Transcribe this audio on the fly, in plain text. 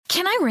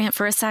Can I rant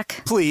for a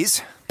sec?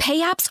 Please. Pay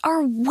apps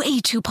are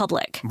way too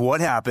public. What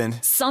happened?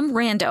 Some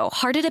rando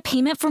hearted a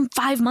payment from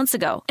 5 months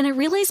ago, and I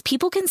realized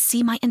people can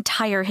see my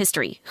entire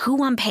history,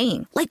 who I'm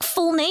paying, like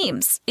full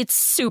names. It's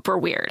super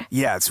weird.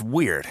 Yeah, it's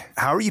weird.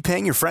 How are you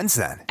paying your friends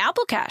then?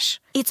 Apple Cash.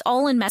 It's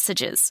all in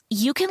messages.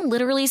 You can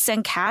literally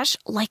send cash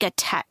like a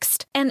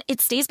text, and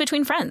it stays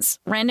between friends.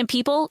 Random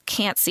people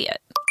can't see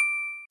it.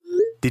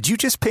 Did you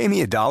just pay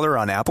me $1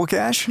 on Apple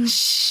Cash?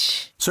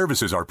 Shh.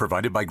 Services are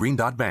provided by Green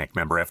Dot Bank.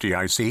 Member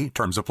FDIC.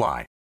 Terms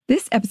apply.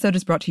 This episode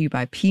is brought to you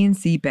by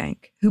PNC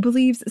Bank, who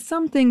believes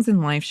some things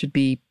in life should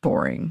be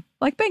boring,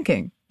 like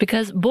banking.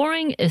 Because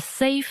boring is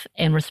safe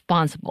and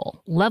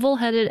responsible,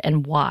 level-headed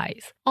and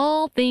wise.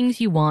 All things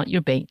you want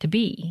your bank to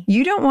be.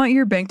 You don't want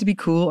your bank to be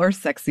cool or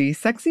sexy.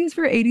 Sexy is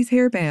for 80s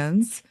hair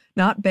bands,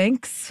 not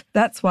banks.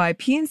 That's why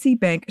PNC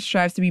Bank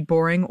strives to be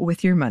boring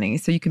with your money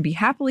so you can be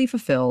happily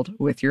fulfilled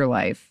with your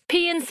life.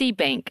 PNC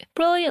Bank,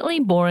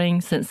 brilliantly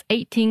boring since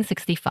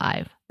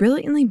 1865.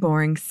 Brilliantly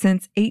Boring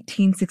Since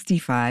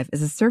 1865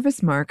 is a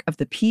service mark of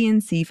the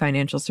PNC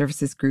Financial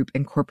Services Group,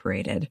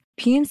 Incorporated.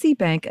 PNC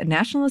Bank, a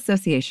National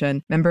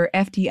Association, member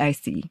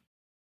FDIC.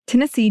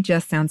 Tennessee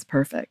just sounds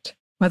perfect.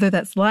 Whether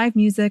that's live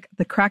music,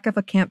 the crack of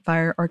a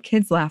campfire, or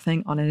kids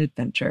laughing on an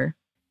adventure.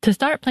 To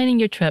start planning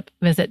your trip,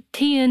 visit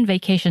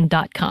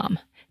tnvacation.com.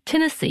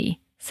 Tennessee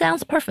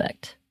sounds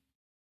perfect.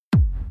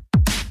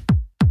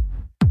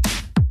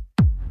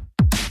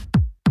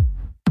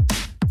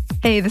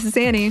 Hey, this is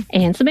Annie.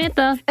 And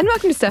Samantha. And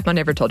welcome to Stuff Mom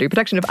Never Told You,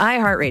 production of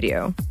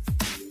iHeartRadio.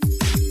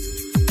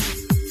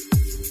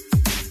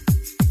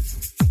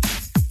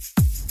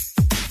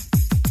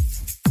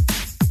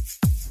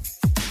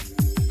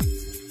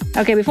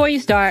 Okay, before you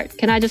start,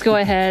 can I just go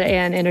ahead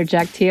and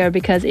interject here?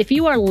 Because if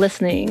you are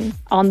listening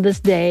on this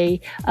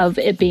day of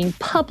it being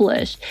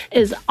published,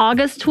 is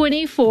August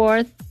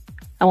 24th.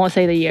 I won't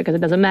say the year because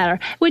it doesn't matter,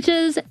 which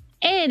is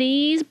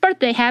Annie's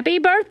birthday. Happy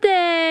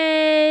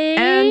birthday!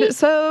 And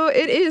so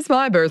it is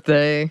my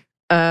birthday,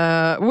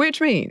 which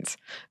means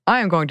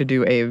I am going to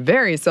do a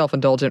very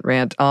self-indulgent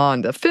rant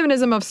on the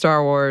feminism of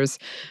Star Wars,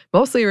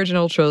 mostly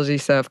original trilogy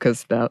stuff,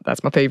 because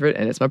that's my favorite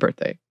and it's my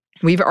birthday.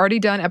 We've already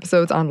done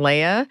episodes on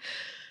Leia,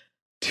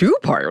 2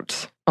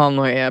 parts on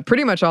Leia,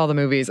 pretty much all the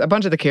movies, a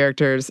bunch of the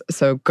characters.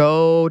 So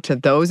go to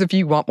those if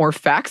you want more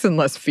facts and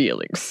less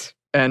feelings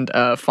and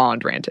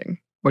fond ranting,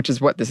 which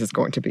is what this is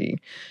going to be.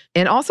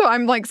 And also,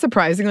 I'm like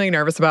surprisingly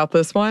nervous about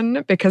this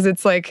one because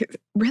it's like,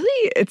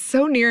 really, it's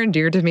so near and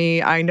dear to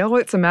me. I know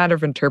it's a matter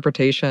of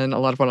interpretation, a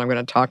lot of what I'm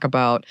going to talk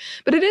about,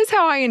 but it is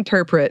how I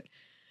interpret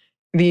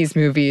these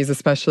movies,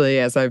 especially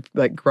as I've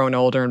like grown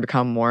older and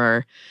become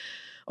more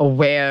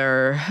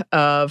aware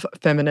of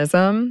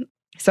feminism.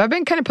 So I've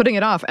been kind of putting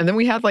it off. And then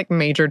we had like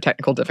major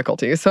technical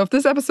difficulties. So if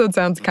this episode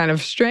sounds kind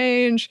of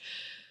strange,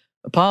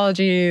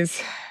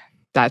 apologies.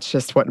 That's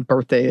just what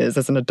birthday is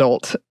as an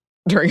adult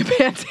during a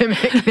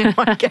pandemic,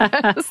 I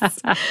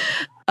guess.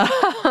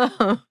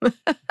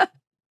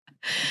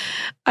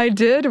 I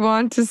did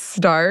want to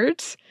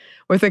start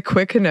with a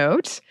quick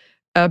note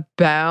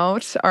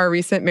about our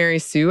recent Mary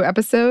Sue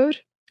episode.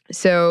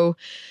 So,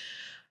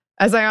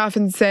 as I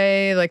often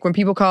say, like when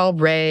people call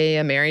Rey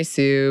a Mary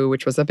Sue,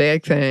 which was a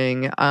big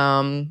thing,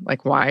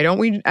 like why don't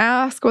we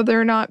ask whether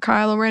or not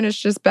Kylo Ren is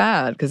just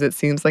bad? Because it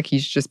seems like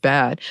he's just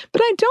bad.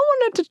 But I don't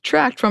want to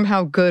detract from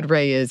how good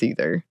Rey is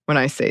either when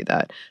I say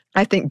that.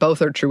 I think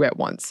both are true at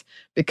once.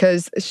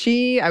 Because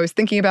I was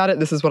thinking about it,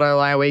 this is what I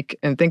lie awake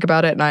and think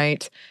about at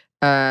night.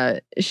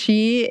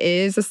 She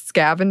is a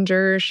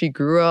scavenger. She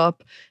grew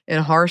up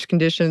in harsh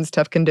conditions,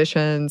 tough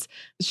conditions.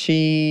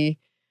 She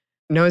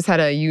knows how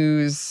to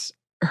use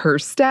her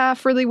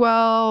staff really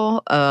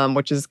well,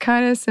 which is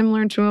kind of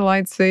similar to a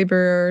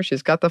lightsaber.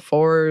 She's got the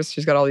Force.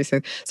 She's got all these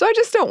things. So I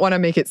just don't want to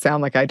make it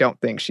sound like I don't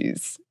think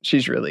she's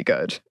really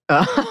good.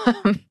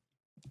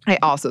 I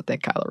also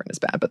think Kylo Ren is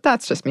bad, but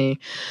that's just me.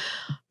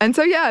 And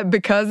so, yeah,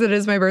 because it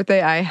is my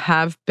birthday, I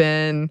have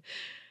been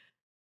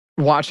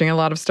watching a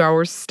lot of Star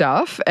Wars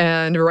stuff.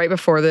 And right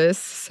before this,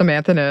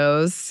 Samantha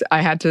knows,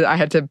 I had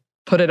to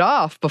put it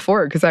off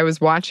before because I was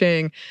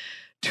watching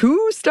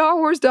 2 Star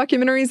Wars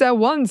documentaries at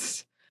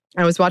once.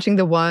 I was watching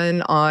the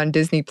one on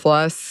Disney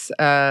Plus,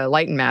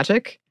 Light and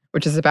Magic,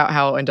 which is about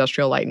how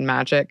Industrial Light and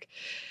Magic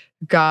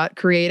got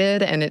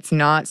created. And it's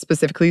not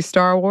specifically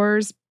Star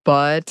Wars,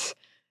 but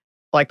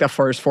like the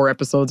first 4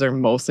 episodes are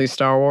mostly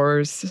Star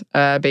Wars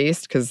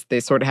based because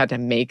they sort of had to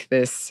make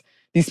this.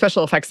 These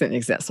special effects didn't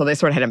exist, so they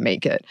sort of had to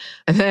make it.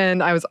 And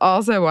then I was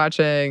also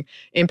watching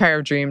Empire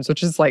of Dreams,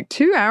 which is like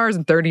 2 hours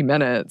and 30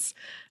 minutes.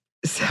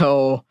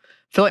 So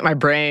I feel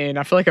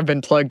like I've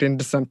been plugged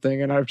into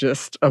something and I've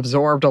just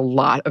absorbed a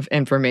lot of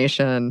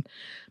information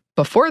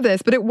before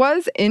this. But it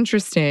was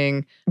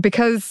interesting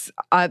because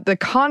the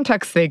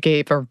context they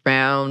gave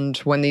around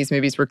when these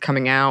movies were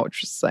coming out,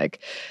 which was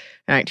like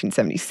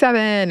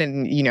 1977,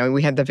 and, you know,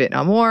 we had the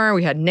Vietnam War,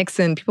 we had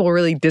Nixon, people were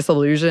really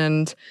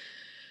disillusioned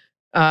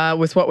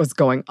with what was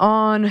going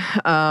on.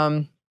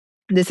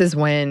 This is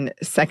when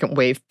second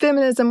wave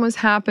feminism was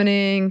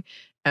happening.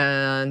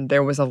 And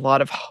there was a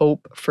lot of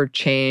hope for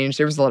change.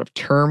 There was a lot of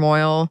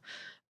turmoil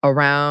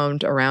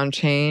around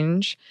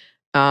change.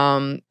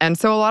 And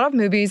so a lot of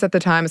movies at the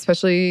time,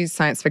 especially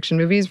science fiction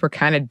movies, were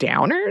kind of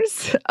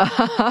downers.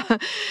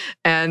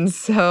 And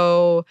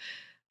so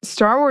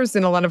Star Wars,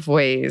 in a lot of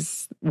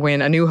ways,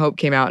 when A New Hope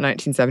came out in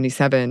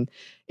 1977,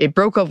 it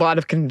broke a lot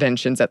of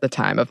conventions at the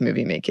time of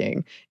movie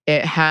making.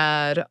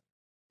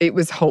 It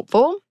was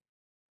hopeful.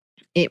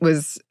 It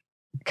was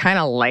kind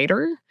of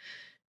lighter.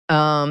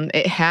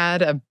 It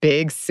had a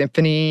big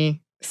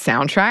symphony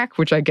soundtrack,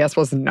 which I guess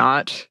was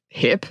not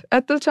hip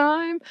at the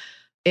time.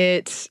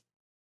 It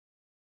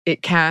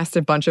cast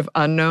a bunch of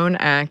unknown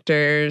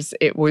actors.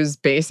 It was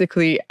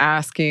basically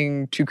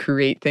asking to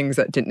create things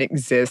that didn't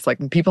exist.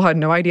 Like, people had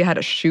no idea how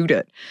to shoot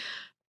it.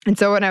 And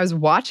so when I was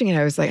watching it,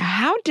 I was like,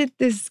 how did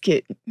this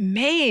get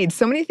made?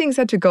 So many things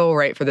had to go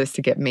right for this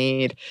to get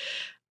made.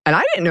 And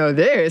I didn't know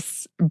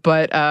this,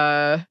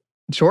 but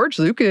George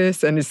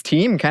Lucas and his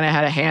team kind of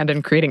had a hand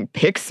in creating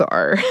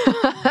Pixar.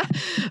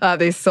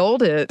 They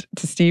sold it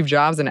to Steve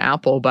Jobs and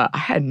Apple, but I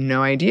had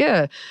no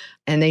idea.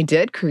 And they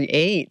did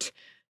create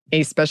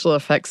a special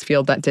effects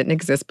field that didn't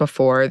exist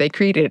before. They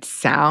created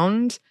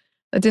sound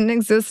that didn't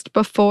exist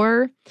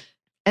before.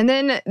 And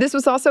then this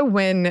was also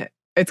when,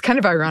 it's kind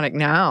of ironic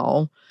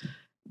now,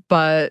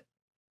 but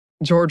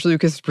George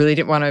Lucas really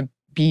didn't want to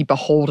be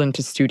beholden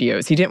to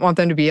studios. He didn't want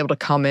them to be able to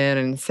come in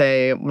and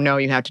say, no,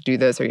 you have to do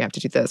this, or you have to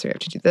do this, or you have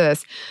to do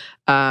this.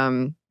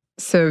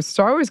 So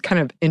Star Wars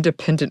kind of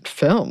independent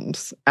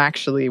films,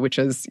 actually, which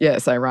is,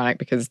 yes, ironic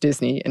because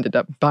Disney ended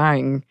up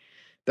buying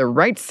the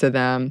rights to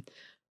them.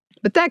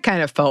 But that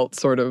kind of felt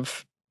sort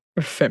of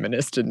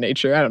feminist in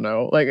nature. I don't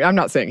know. Like, I'm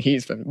not saying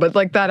he's feminist, but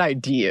like that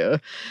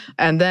idea.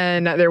 And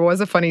then there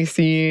was a funny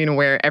scene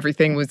where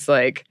everything was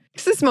like,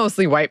 this is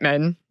mostly white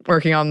men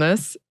working on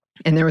this.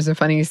 And there was a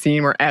funny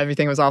scene where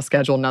everything was all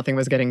scheduled, nothing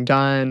was getting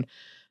done.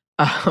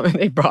 And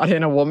they brought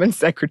in a woman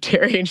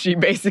secretary, and she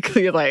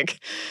basically like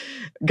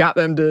got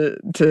them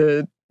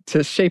to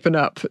shapen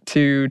up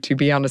to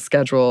be on a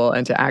schedule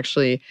and to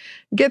actually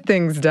get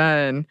things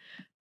done.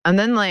 And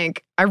then,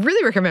 like, I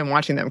really recommend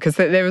watching them because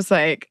there was,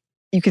 like,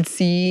 you could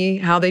see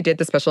how they did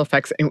the special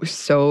effects. And it was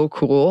so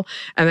cool.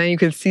 And then you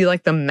could see,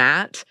 like, the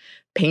matte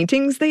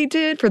paintings they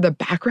did for the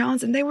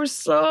backgrounds. And they were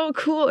so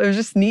cool. It was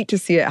just neat to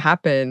see it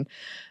happen.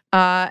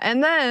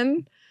 And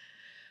then,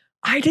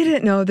 I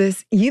didn't know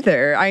this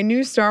either. I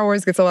knew Star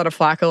Wars gets a lot of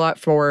flack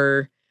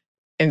for,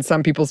 in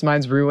some people's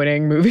minds,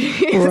 ruining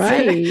movies.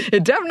 Right.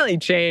 It definitely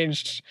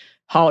changed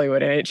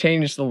Hollywood, and it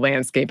changed the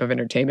landscape of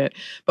entertainment.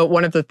 But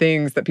one of the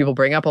things that people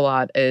bring up a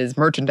lot is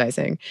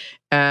merchandising.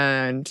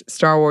 And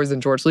Star Wars and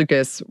George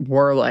Lucas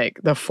were like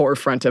the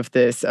forefront of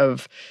this,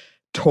 of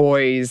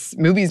toys,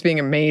 movies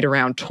being made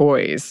around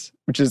toys,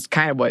 which is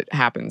kind of what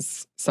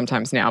happens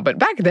sometimes now. But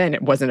back then,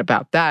 it wasn't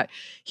about that.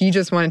 He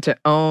just wanted to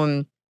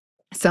own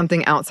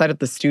something outside of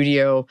the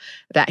studio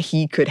that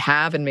he could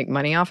have and make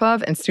money off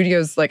of. And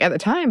studios, like, at the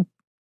time,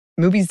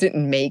 movies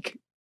didn't make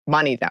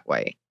money that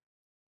way.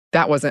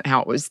 That wasn't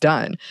how it was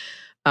done.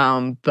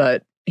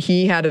 But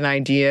he had an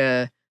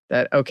idea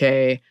that,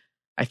 okay,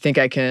 I think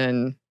I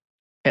can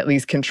at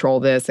least control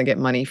this and get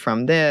money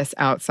from this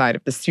outside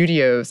of the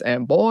studios.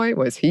 And boy,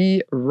 was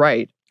he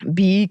right.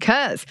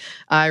 Because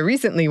I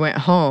recently went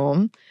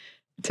home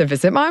to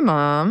visit my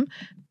mom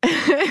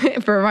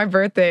for my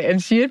birthday,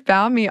 and she had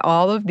found me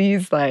all of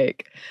these,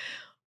 like,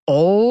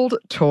 old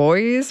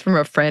toys from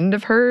a friend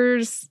of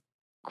hers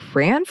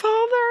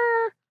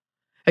grandfather.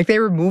 Like, they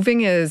were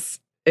moving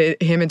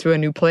him into a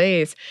new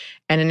place,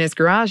 and in his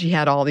garage he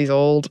had all these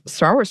old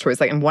Star Wars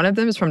toys, like, and one of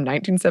them is from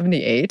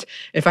 1978.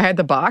 If I had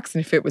the box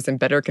and if it was in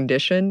better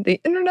condition,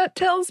 the internet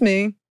tells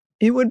me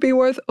it would be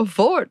worth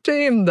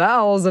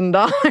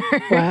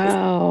 $14,000.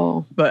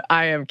 Wow. But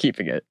I am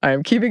keeping it.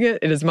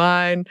 It is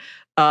mine.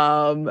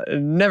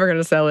 Never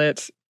gonna sell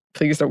it.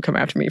 Please don't come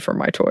after me for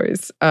my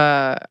toys.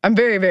 I'm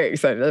very, very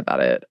excited about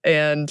it.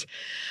 And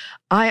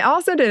I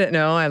also didn't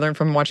know, I learned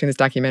from watching this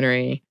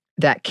documentary,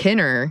 that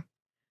Kenner,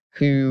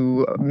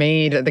 who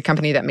made the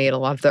company that made a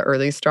lot of the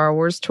early Star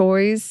Wars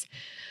toys,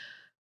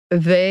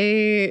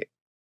 they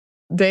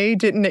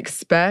didn't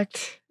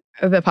expect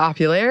the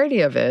popularity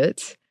of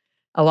it.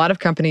 A lot of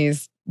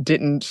companies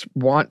didn't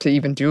want to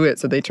even do it,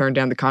 so they turned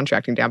down the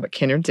contracting down, but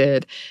Kenner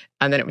did.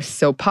 And then it was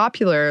so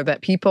popular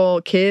that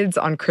kids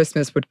on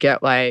Christmas would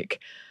get, like,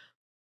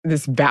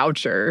 this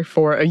voucher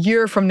for a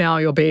year from now,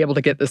 you'll be able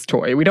to get this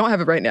toy. We don't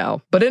have it right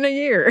now, but in a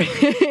year,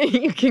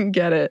 you can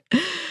get it.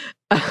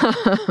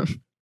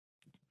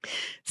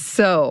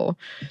 So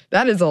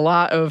that is a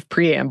lot of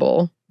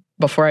preamble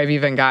before I've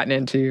even gotten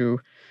into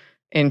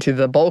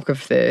the bulk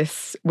of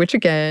this, which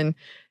again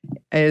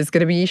is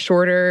going to be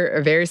shorter,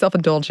 very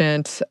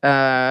self-indulgent,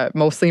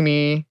 mostly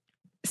me.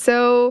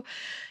 So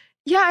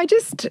yeah,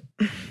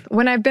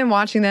 when I've been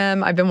watching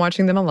them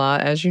a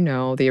lot, as you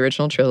know, the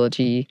original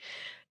trilogy.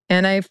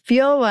 And I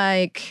feel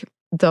like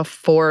the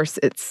Force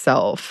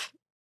itself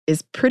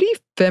is pretty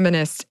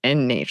feminist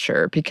in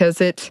nature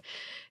because it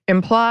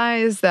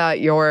implies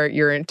that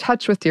you're in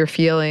touch with your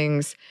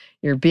feelings,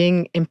 you're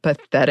being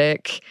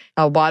empathetic.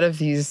 A lot of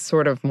these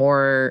sort of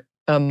more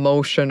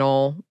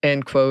emotional,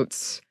 in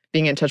quotes,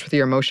 being in touch with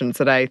your emotions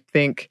that I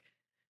think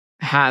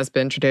has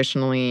been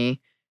traditionally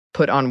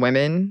put on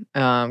women,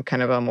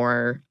 kind of a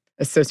more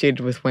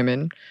associated with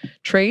women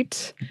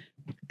trait.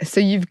 So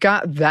you've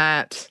got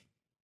that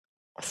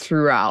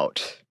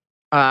throughout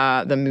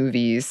the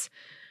movies.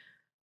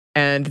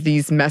 And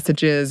these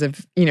messages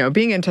of,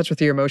 being in touch with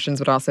your emotions,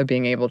 but also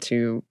being able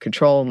to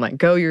control and let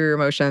go your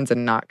emotions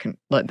and not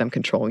let them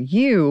control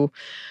you.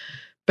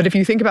 But if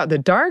you think about the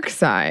dark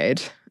side,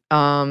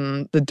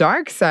 I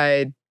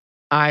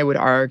would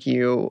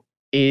argue,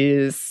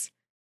 is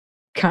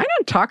kind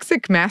of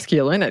toxic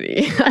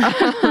masculinity.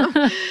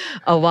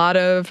 A lot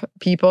of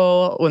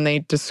people, when they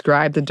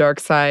describe the dark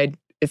side,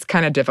 it's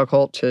kind of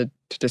difficult to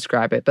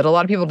describe it. But a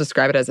lot of people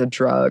describe it as a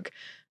drug.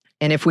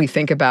 And if we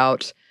think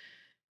about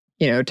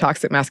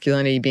toxic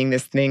masculinity being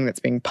this thing that's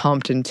being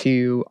pumped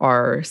into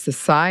our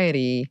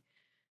society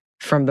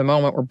from the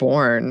moment we're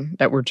born,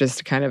 that we're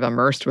just kind of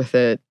immersed with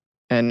it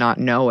and not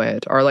know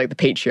it, or like the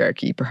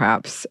patriarchy,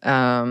 perhaps,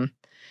 then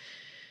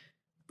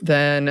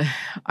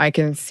I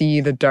can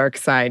see the dark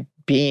side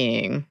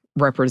being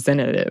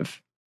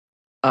representative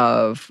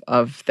of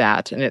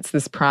that. And it's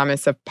this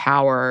promise of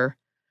power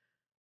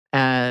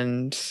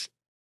and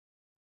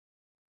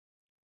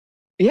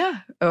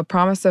a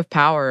promise of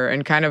power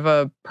and kind of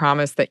a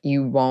promise that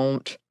you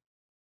won't.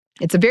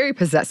 It's a very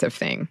possessive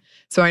thing.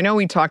 So I know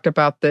we talked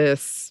about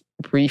this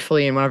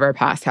briefly in one of our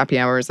past happy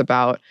hours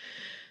about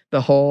the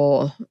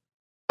whole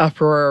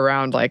uproar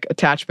around like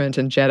attachment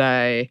and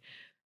Jedi.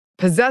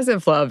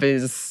 Possessive love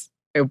is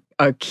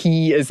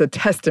a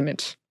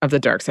testament of the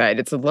dark side.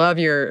 It's a love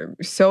you're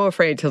so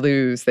afraid to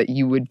lose that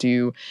you would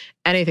do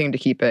anything to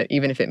keep it,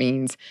 even if it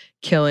means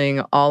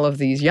killing all of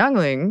these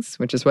younglings,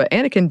 which is what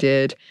Anakin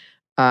did,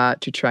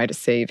 to try to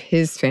save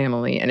his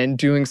family, and in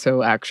doing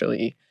so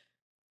actually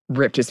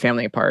ripped his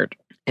family apart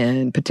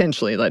and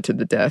potentially led to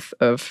the death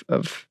of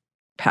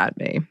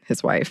Padme,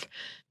 his wife.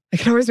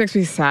 It always makes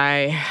me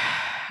sigh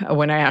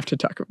when I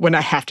talk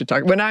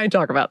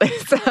about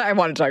this. I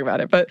want to talk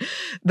about it. But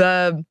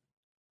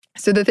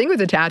so the thing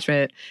with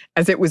attachment,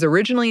 as it was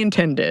originally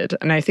intended,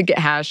 and I think it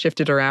has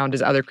shifted around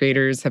as other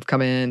creators have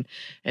come in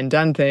and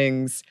done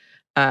things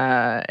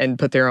and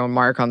put their own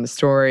mark on the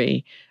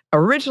story.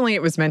 Originally,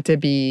 it was meant to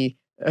be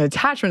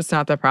attachment's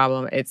not the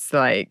problem. It's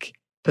like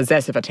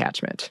possessive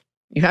attachment.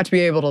 You have to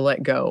be able to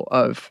let go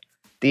of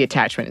the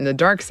attachment. And the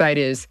dark side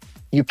is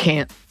you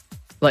can't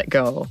let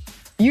go,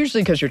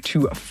 usually because you're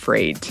too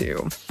afraid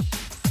to.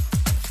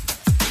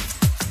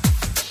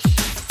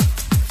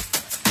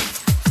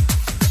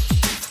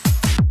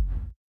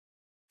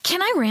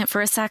 Can I rant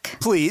for a sec?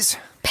 Please.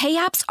 Pay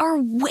apps are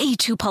way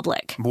too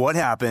public. What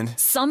happened?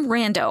 Some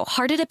rando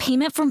hearted a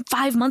payment from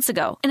 5 months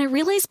ago, and I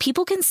realized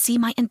people can see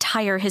my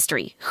entire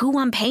history, who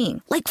I'm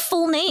paying, like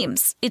full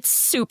names. It's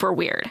super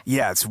weird.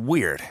 Yeah, it's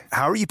weird.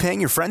 How are you paying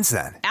your friends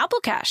then? Apple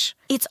Cash.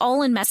 It's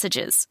all in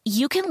messages.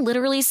 You can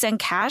literally send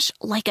cash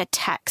like a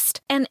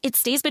text, and it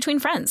stays between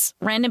friends.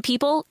 Random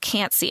people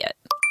can't see it.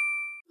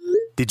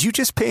 Did you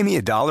just pay me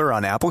 $1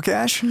 on Apple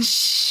Cash?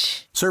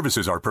 Shh.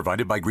 Services are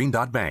provided by Green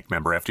Dot Bank,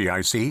 member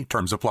FDIC.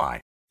 Terms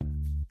apply.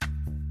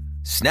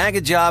 Snag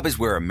a Job is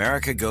where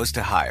America goes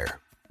to hire,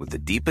 with the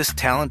deepest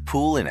talent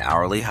pool in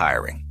hourly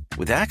hiring.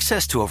 With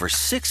access to over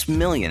 6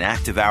 million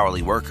active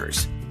hourly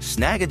workers,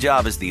 Snag a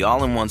Job is the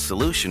all-in-one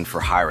solution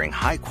for hiring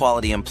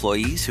high-quality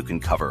employees who can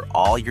cover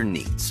all your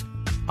needs.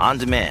 On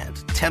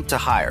demand, temp to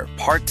hire,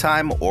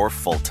 part-time or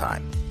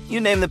full-time. You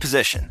name the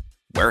position.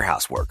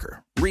 Warehouse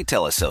worker,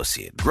 retail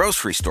associate,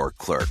 grocery store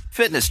clerk,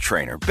 fitness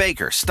trainer,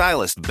 baker,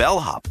 stylist,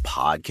 bellhop,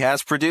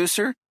 podcast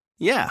producer.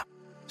 Yeah,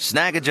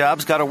 Snag a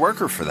Job's got a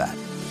worker for that.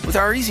 With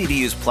our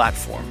easy-to-use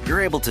platform,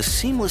 you're able to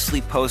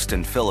seamlessly post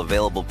and fill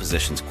available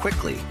positions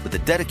quickly with a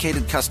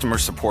dedicated customer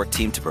support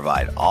team to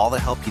provide all the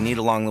help you need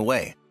along the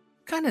way.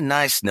 Kind of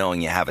nice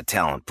knowing you have a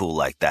talent pool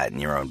like that in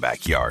your own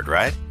backyard,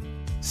 right?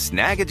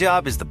 Snag a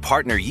Job is the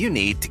partner you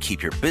need to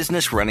keep your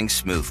business running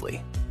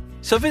smoothly.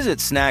 So visit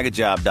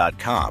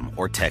snagajob.com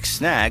or text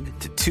snag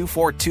to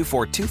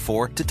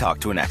 242424 to talk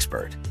to an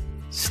expert.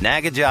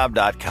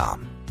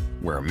 Snagajob.com,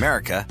 where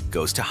America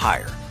goes to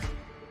hire.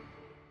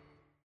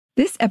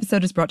 This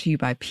episode is brought to you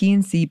by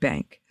PNC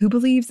Bank, who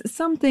believes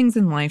some things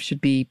in life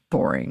should be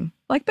boring,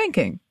 like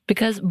banking.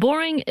 Because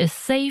boring is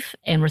safe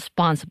and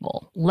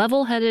responsible,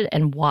 level-headed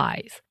and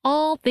wise.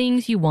 All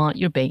things you want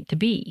your bank to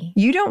be.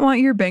 You don't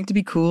want your bank to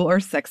be cool or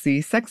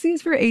sexy. Sexy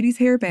is for 80s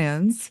hair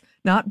bands,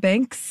 not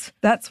banks.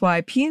 That's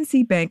why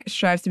PNC Bank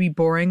strives to be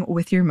boring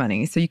with your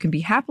money so you can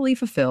be happily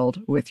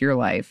fulfilled with your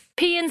life.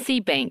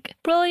 PNC Bank,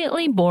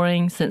 brilliantly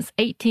boring since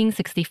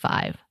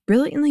 1865.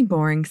 Brilliantly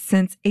Boring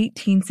Since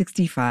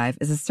 1865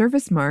 is a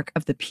service mark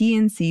of the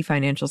PNC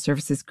Financial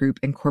Services Group,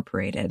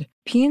 Incorporated.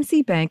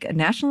 PNC Bank, a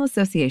National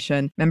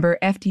Association, member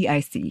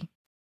FDIC.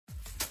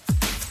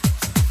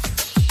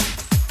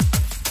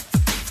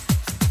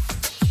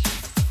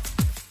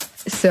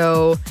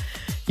 So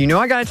You know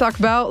I got to talk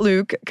about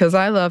Luke because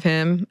I love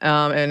him.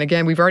 And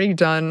again, we've already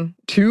done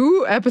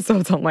 2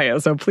 episodes on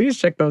Leia, so please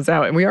check those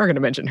out. And we are going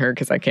to mention her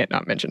because I can't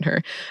not mention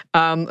her.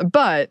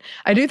 But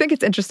I do think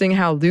it's interesting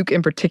how Luke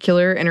in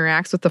particular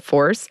interacts with the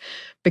Force,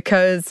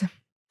 because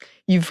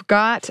you've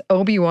got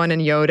Obi-Wan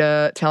and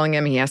Yoda telling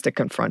him he has to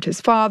confront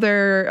his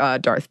father,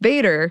 Darth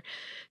Vader,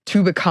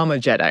 to become a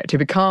Jedi, to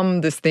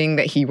become this thing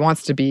that he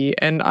wants to be.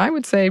 And I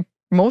would say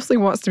mostly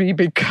wants to be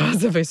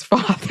because of his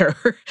father.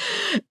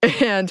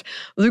 And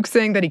Luke's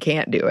saying that he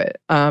can't do it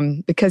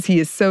because he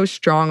is so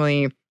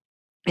strongly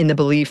in the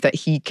belief that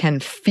he can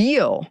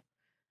feel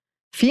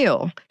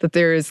that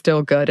there is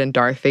still good in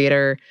Darth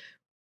Vader,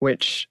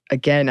 which,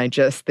 again, I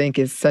just think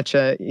is such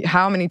a...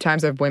 How many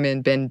times have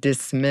women been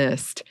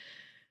dismissed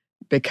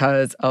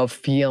because of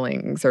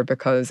feelings or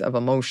because of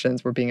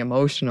emotions? We're being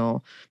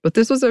emotional. But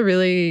this was a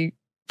really,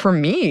 for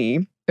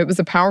me, it was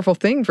a powerful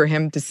thing for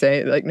him to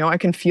say, like, no, I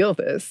can feel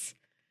this.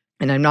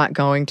 And I'm not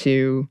going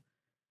to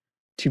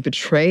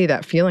betray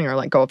that feeling or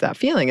let go of that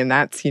feeling. And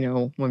that's,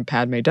 when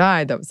Padme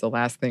died, that was the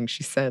last thing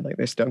she said, like,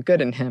 there's still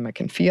good in him. I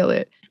can feel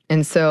it.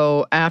 And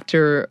so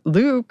after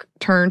Luke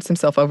turns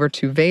himself over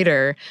to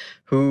Vader,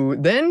 who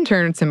then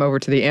turns him over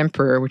to the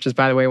Emperor, which is,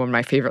 by the way, one of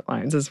my favorite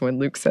lines, is when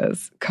Luke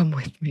says, "Come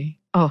with me."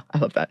 Oh, I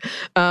love that.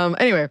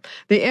 Anyway,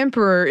 the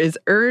Emperor is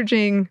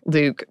urging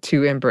Luke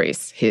to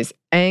embrace his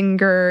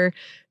anger,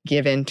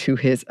 give in to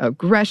his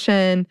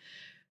aggression,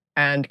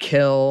 and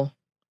kill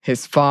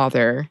his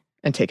father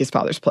and take his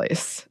father's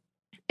place.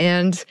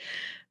 And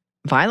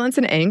violence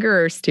and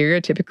anger are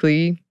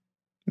stereotypically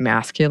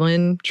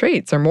masculine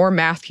traits, or more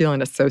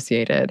masculine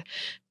associated.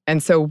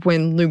 And so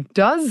when Luke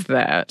does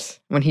that,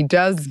 when he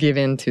does give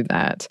in to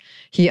that,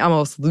 he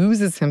almost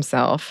loses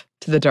himself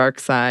to the dark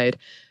side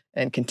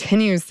and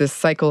continues this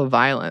cycle of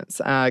violence,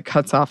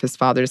 cuts off his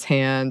father's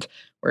hand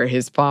where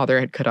his father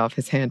had cut off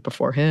his hand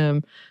before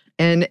him.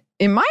 And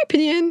in my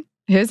opinion,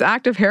 his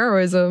act of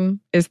heroism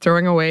is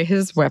throwing away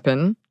his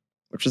weapon,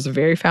 which is a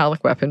very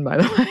phallic weapon, by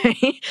the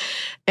way,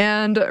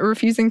 and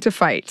refusing to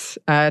fight,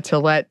 not to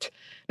let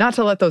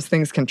those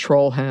things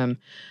control him,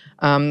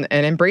 and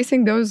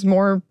embracing those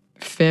more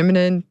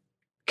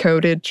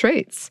feminine-coded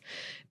traits.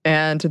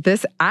 And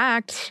this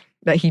act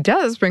that he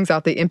does brings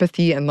out the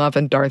empathy and love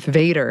in Darth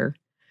Vader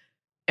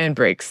and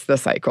breaks the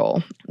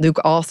cycle.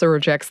 Luke also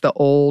rejects the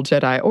old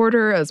Jedi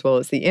Order as well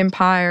as the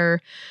Empire,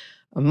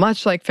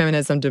 much like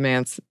feminism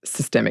demands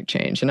systemic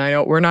change. And I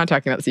know we're not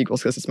talking about the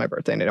sequels because it's my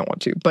birthday and I don't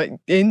want to. But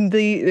in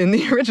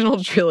the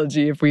original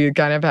trilogy, if we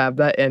kind of have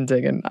that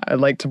ending, and I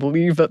like to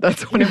believe that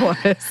that's what it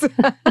was.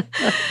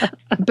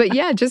 But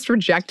yeah, just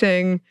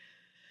rejecting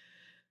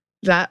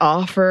that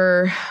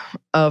offer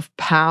of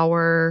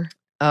power,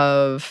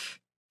 of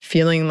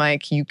feeling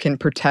like you can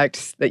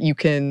protect, that you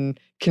can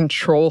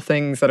control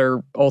things that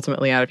are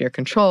ultimately out of your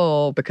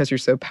control because you're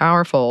so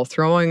powerful,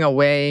 throwing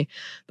away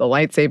the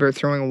lightsaber,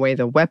 throwing away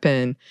the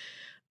weapon,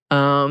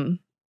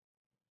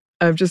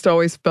 I've just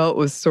always felt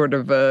was sort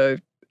of a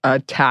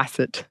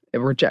tacit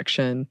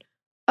rejection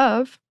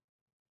of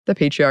the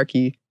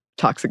patriarchy,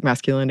 toxic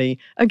masculinity.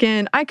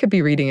 Again, I could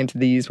be reading into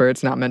these where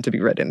it's not meant to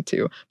be read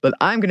into, but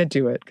I'm going to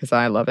do it because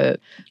I love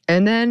it.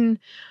 And then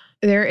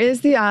there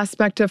is the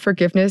aspect of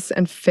forgiveness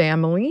and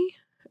family,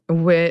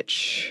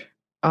 which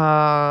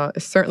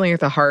is certainly at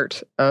the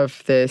heart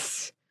of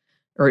this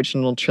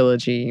original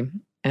trilogy,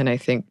 and I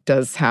think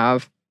does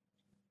have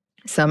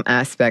some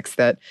aspects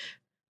that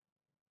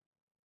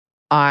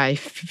I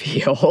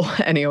feel,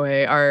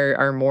 anyway,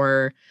 are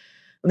more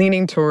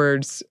leaning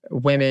towards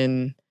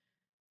women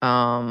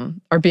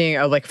or being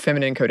a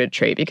feminine coded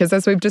trait. Because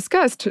as we've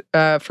discussed,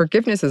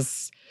 forgiveness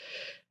is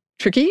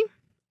tricky.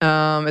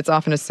 It's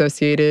often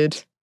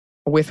associated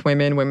with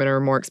women. Women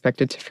are more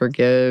expected to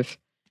forgive.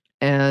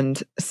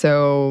 And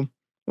so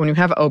when you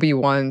have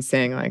Obi-Wan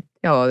saying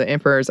the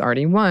Emperor's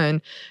already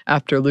won,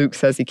 after Luke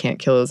says he can't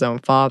kill his own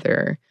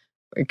father,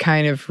 it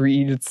kind of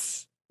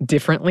reads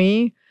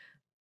differently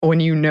when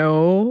you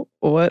know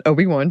what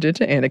Obi-Wan did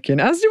to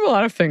Anakin, as do a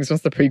lot of things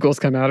once the prequels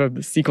come out or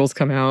the sequels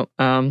come out.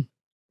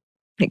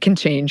 It can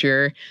change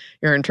your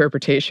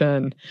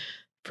interpretation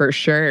for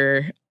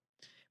sure.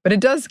 But it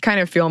does kind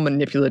of feel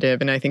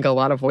manipulative, and I think a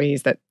lot of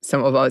ways that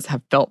some of us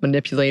have felt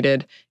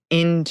manipulated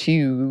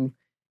into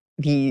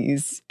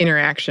these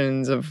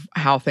interactions of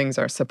how things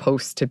are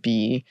supposed to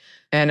be.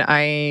 And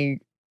I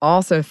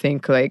also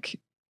think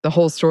the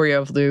whole story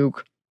of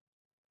Luke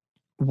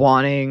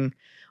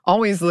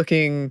always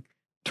looking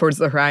towards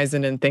the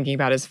horizon and thinking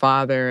about his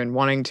father and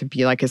wanting to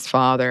be like his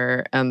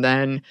father, and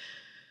then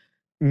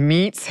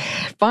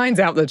finds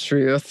out the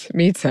truth,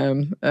 meets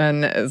him,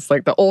 and it's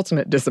the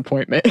ultimate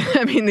disappointment.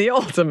 I mean, the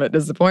ultimate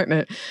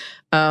disappointment,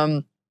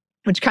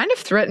 which kind of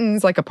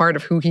threatens a part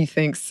of who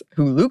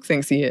Luke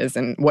thinks he is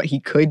and what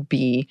he could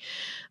be.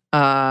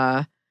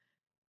 And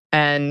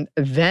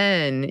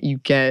then you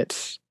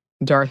get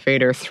Darth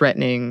Vader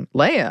threatening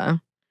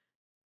Leia,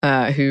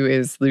 who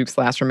is Luke's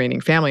last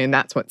remaining family, and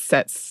that's what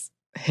sets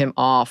him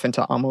off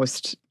into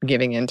almost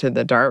giving into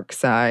the dark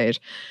side.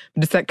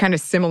 But it's that kind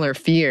of similar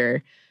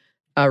fear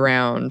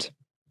around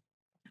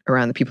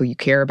around the people you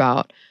care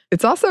about.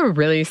 It's also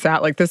really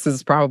sad. Like, this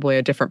is probably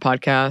a different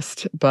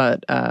podcast,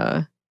 but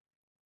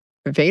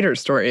Vader's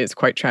story is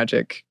quite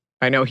tragic.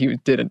 I know he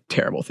did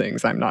terrible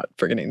things. I'm not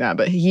forgetting that.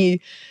 But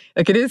it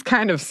is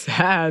kind of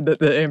sad that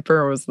the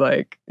Emperor was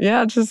like,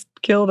 yeah, just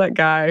kill that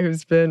guy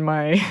who's been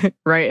my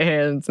right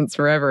hand since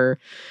forever.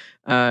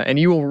 And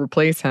you will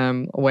replace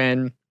him,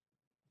 when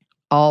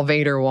all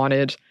Vader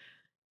wanted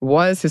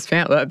was his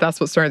family. That's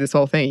what started this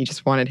whole thing. He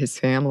just wanted his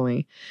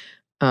family.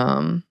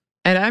 And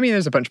I mean,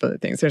 there's a bunch of other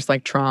things. There's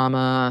like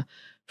trauma,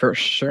 for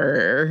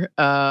sure,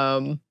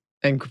 and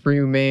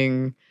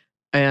grooming.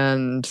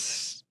 And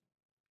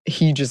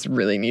he just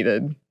really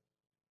needed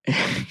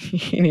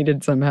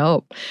some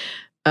help.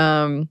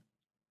 But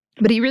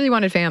he really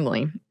wanted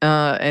family.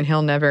 And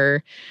he'll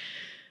never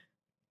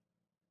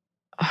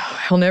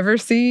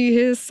see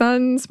his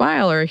son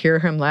smile or hear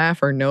him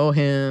laugh or know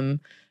him.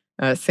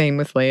 Same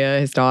with Leia,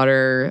 his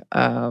daughter.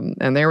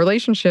 And their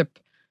relationship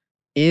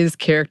is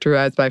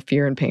characterized by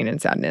fear and pain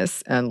and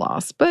sadness and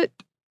loss. But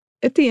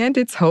at the end,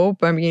 it's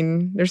hope. I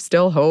mean, there's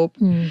still hope.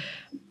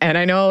 And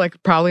I know,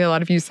 like, probably a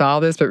lot of you saw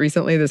this, but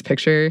recently this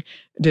picture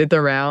did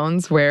the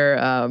rounds where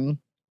it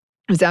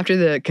was after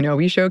the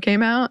Kenobi show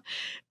came out,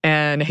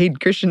 and Hayden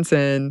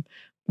Christensen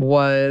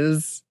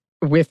was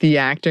with the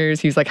actors.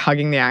 He was like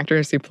hugging the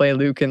actors who play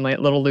Luke and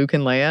little Luke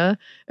and Leia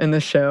in the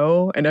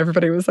show. And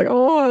everybody was like,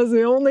 oh, it's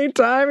the only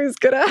time he's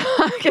going to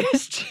hug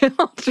his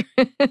children.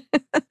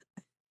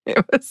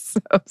 It was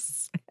so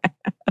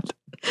sad.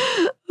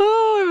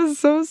 Oh, it was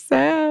so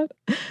sad.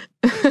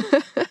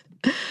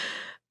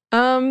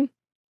 And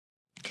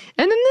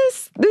then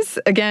this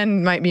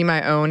again might be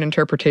my own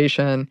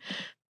interpretation,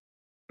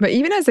 but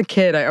even as a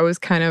kid, I always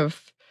kind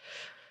of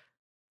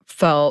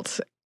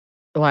felt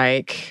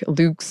like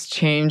Luke's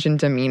change in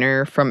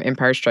demeanor from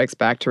Empire Strikes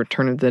Back to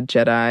Return of the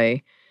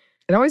Jedi,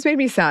 it always made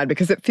me sad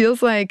because it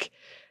feels like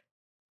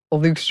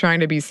Luke's trying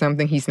to be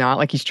something he's not.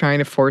 Like, he's trying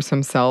to force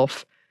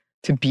himself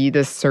to be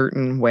this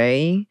certain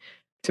way,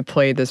 to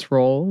play this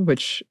role,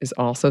 which is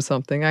also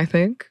something I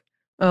think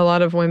a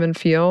lot of women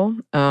feel.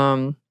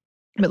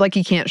 But like,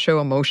 he can't show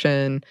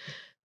emotion.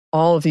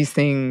 All of these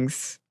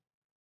things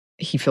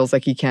he feels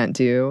like he can't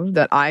do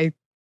that I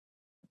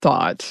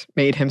thought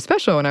made him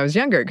special when I was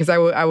younger. Because I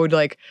would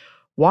like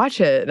watch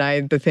it,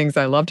 and the things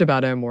I loved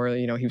about him were,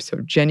 you know, he was so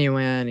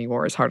genuine. He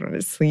wore his heart on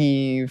his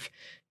sleeve.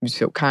 He was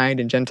so kind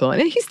and gentle,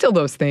 and he's still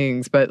those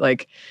things. But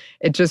like,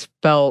 it just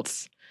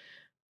felt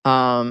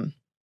like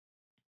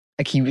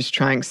he was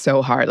trying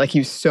so hard. Like, he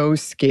was so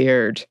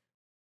scared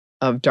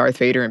of Darth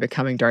Vader and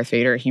becoming Darth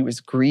Vader. He was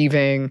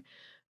grieving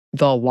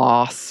the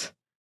loss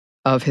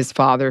of his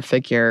father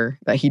figure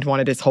that he'd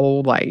wanted his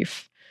whole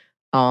life.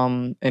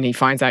 And he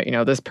finds out, you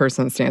know, this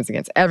person stands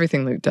against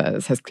everything Luke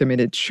does, has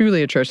committed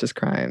truly atrocious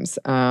crimes,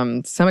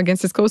 some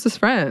against his closest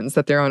friends,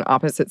 that they're on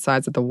opposite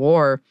sides of the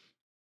war,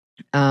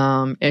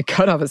 and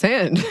cut off his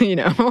hand, you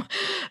know,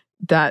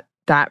 that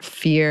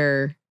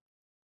fear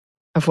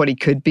of what he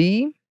could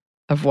be,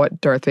 of what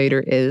Darth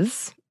Vader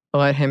is,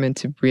 led him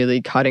into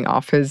really cutting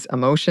off his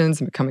emotions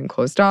and becoming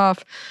closed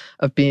off,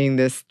 of being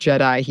this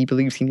Jedi he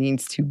believes he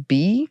needs to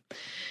be,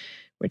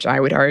 which I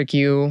would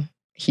argue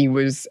he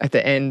was at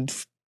the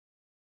end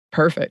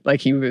perfect. Like,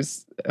 he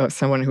was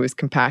someone who was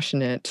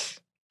compassionate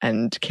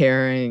and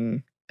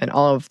caring and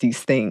all of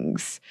these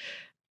things.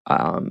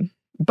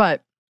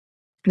 But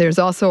there's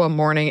also a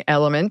mourning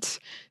element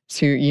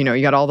to, you know,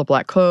 you got all the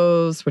black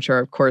clothes, which are,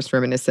 of course,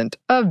 reminiscent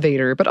of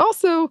Vader, but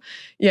also,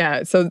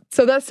 yeah, so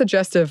that's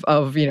suggestive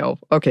of, you know,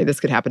 okay, this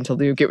could happen to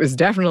Luke. It was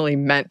definitely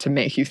meant to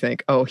make you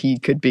think, oh, he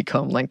could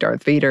become like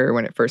Darth Vader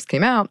when it first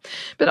came out.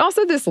 But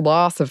also this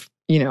loss of,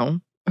 you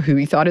know, who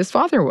he thought his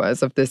father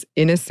was, of this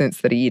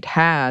innocence that he'd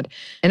had.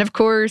 And of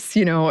course,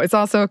 you know, it's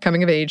also a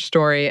coming of age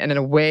story. And in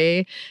a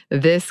way,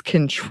 this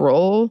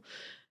control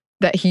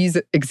that he's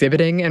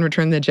exhibiting in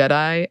Return of the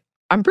Jedi,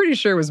 I'm pretty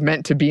sure was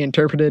meant to be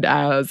interpreted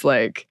as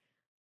like,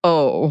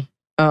 oh,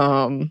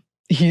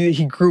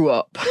 he grew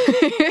up.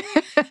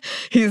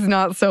 He's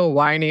not so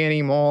whiny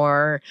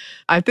anymore.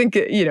 I think,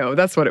 you know,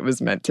 that's what it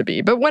was meant to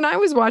be. But when I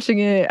was watching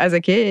it as a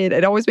kid,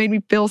 it always made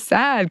me feel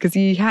sad because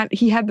he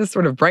had this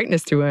sort of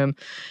brightness to him.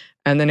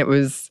 And then it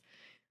was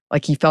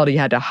like he felt he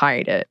had to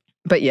hide it.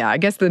 But yeah, I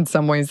guess in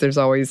some ways there's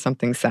always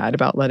something sad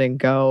about letting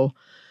go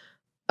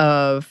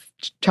of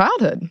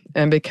childhood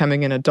and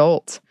becoming an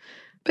adult.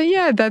 But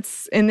yeah,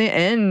 that's, in the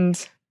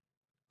end,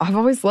 I've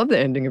always loved the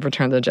ending of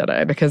Return of the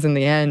Jedi, because in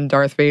the end,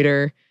 Darth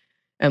Vader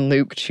and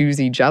Luke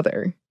choose each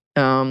other.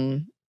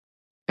 And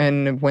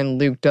when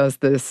Luke does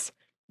this,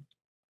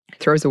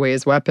 throws away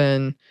his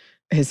weapon,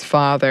 his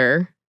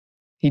father,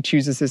 he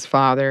chooses his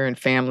father and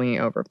family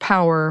over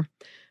power,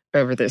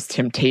 over this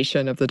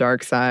temptation of the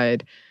dark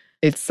side.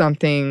 It's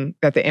something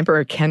that the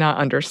Emperor cannot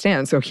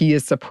understand. So he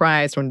is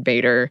surprised when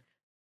Vader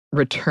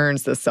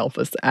returns the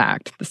selfless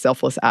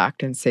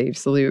act and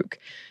saves Luke.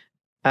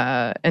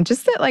 And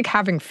just that, like,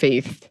 having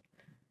faith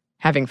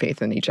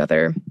in each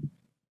other.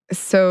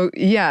 So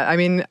yeah, I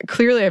mean,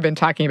 clearly I've been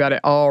talking about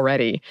it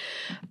already.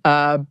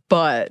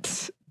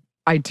 But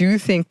I do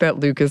think that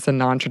Luke is a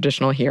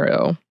non-traditional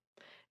hero.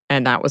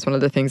 And that was one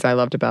of the things I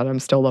loved about him,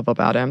 still love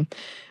about him.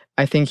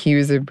 I think he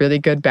was a really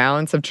good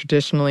balance of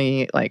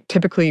traditionally, like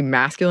typically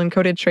masculine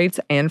coded traits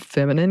and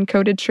feminine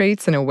coded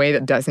traits in a way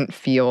that doesn't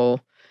feel,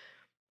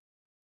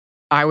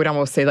 I would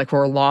almost say like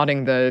we're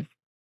lauding the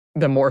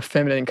more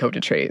feminine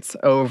coded traits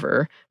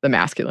over the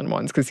masculine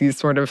ones, because he's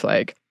sort of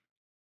like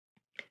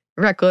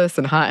reckless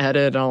and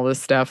hot-headed and all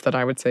this stuff that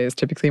I would say is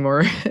typically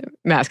more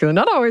masculine.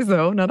 Not always,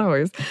 though. Not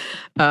always.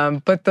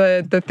 But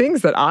the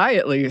things that I,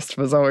 at least,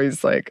 was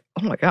always like,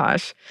 oh my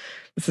gosh,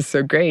 this is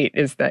so great,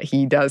 is that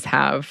he does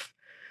have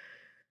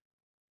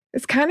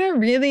this kind of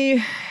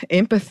really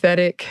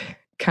empathetic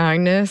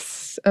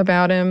kindness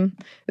about him.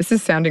 This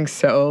is sounding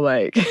so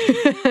like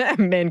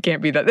men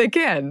can't be that. They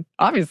can,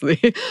 obviously.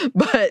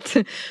 But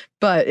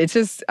it's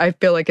just, I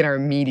feel like in our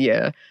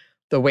media,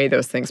 the way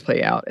those things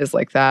play out is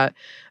like that.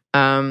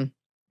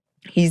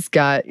 He's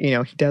got, he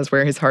does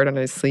wear his heart on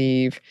his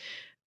sleeve.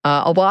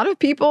 A lot of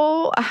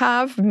people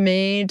have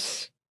made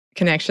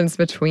connections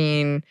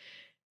between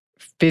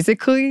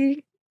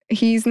physically,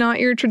 he's not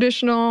your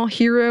traditional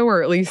hero,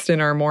 or at least in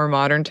our more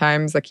modern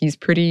times, like he's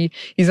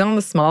on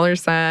the smaller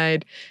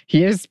side.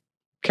 He is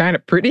kind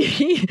of pretty.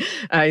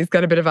 He's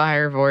got a bit of a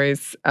higher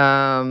voice.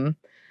 I'm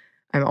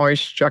always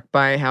struck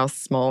by how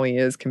small he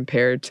is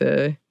compared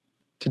to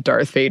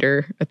Darth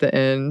Vader at the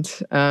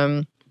end.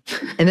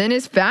 And then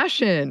his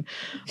fashion.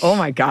 Oh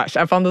my gosh.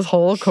 I found this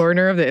whole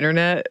corner of the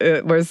internet.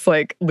 It was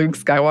like Luke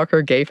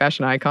Skywalker, gay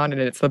fashion icon,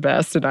 and it's the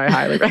best, and I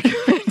highly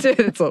recommend it.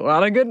 It's a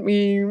lot of good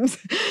memes.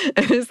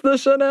 And it's the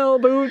Chanel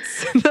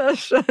boots. The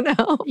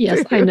Chanel Yes,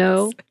 boots. I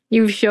know.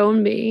 You've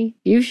shown me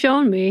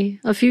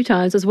a few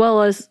times, as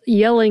well as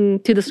yelling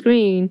to the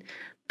screen,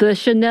 the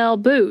Chanel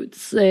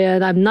boots.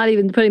 And I'm not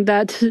even putting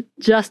that to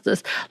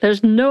justice.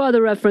 There's no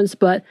other reference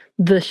but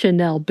the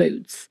Chanel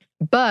boots.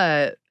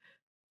 But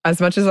as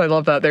much as I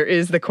love that, there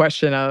is the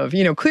question of,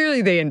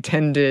 clearly they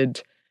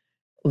intended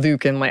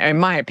Luke and Leia, in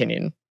my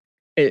opinion,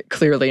 it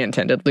clearly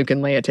intended Luke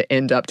and Leia to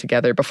end up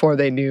together before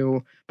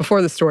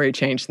the story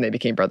changed and they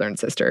became brother and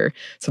sister.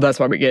 So that's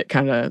why we get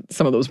kind of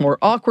some of those more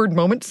awkward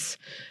moments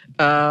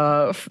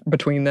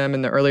between them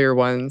in the earlier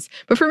ones.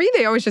 But for me,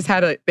 they always just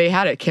had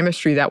a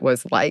chemistry that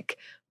was like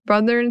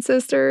brother and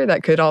sister.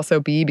 That could also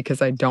be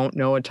because I don't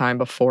know a time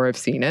before I've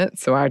seen it.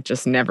 So I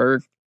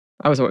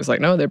was always like,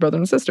 no, they're brother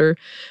and sister.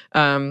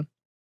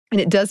 And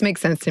it does make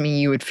sense to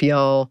me. You would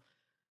feel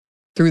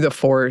through the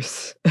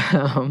Force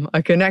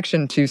a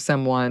connection to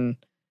someone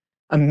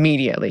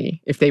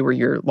immediately if they were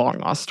your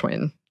long-lost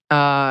twin.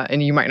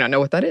 And you might not know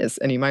what that is,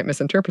 and you might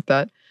misinterpret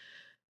that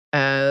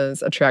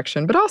as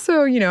attraction. But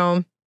also,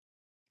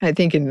 I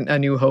think in A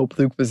New Hope,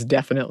 Luke was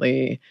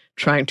definitely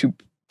trying to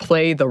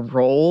play the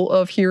role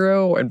of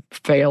hero and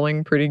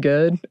failing pretty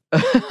good.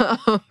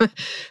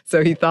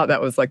 So he thought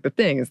that was like the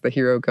thing, is the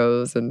hero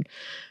goes and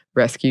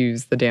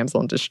rescues the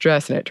damsel in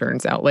distress, and it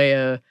turns out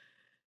Leia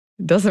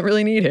doesn't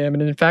really need him,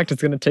 and in fact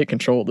is going to take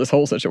control of this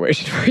whole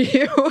situation for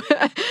you,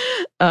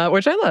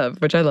 which I love.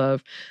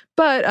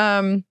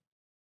 But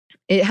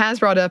it has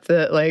brought up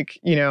that,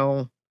 like,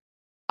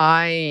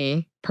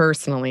 I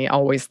personally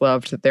always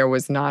loved that there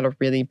was not a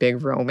really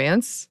big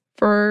romance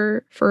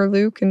for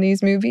Luke in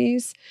these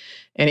movies,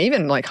 and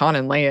even like Han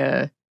and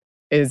Leia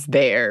is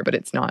there, but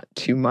it's not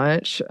too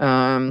much.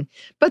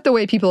 But the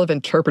way people have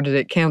interpreted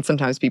it can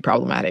sometimes be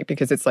problematic,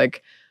 because it's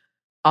like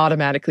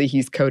automatically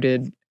he's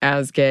coded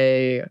as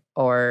gay,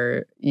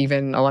 or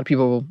even a lot of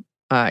people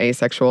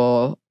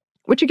asexual,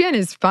 which again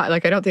is fine.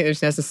 Like, I don't think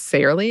there's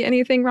necessarily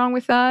anything wrong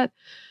with that,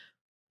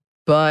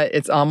 but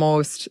it's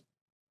almost,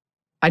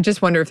 I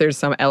just wonder if there's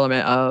some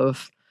element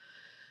of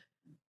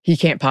he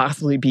can't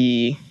possibly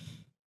be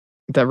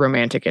the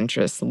romantic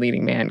interest, the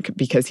leading man,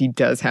 because he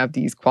does have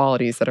these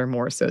qualities that are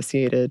more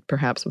associated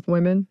perhaps with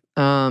women.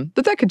 But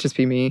that could just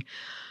be me.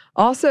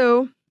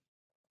 Also,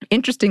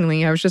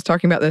 interestingly, I was just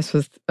talking about this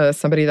with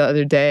somebody the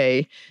other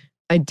day.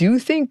 I do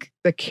think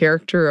the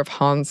character of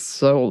Han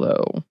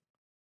Solo,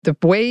 the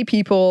way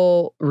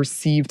people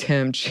received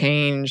him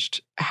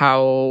changed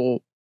how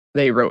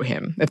they wrote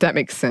him, if that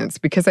makes sense.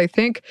 Because I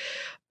think,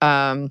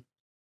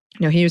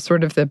 he was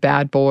sort of the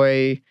bad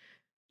boy,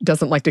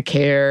 doesn't like to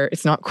care.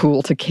 It's not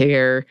cool to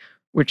care,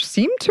 which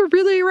seemed to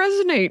really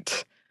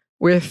resonate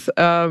with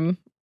a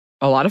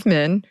lot of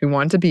men who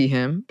wanted to be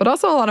him, but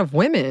also a lot of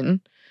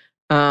women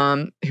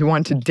who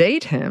wanted to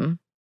date him.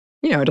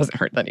 It doesn't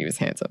hurt that he was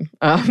handsome.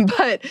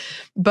 But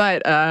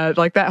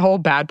like that whole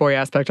bad boy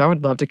aspect, I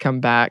would love to come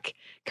back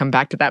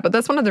to that. But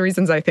that's one of the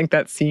reasons I think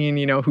that scene,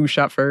 who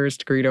shot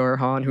first, Greedo or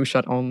Han, who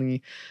shot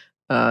only,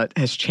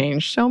 has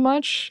changed so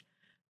much.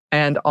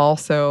 And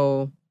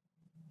also,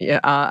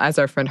 as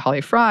our friend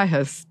Holly Fry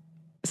has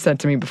said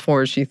to me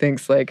before, she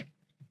thinks like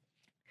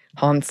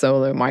Han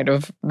Solo might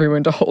have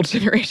ruined a whole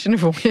generation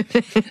of women.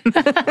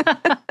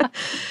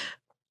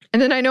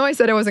 And then I know I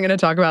said I wasn't going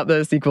to talk about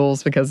the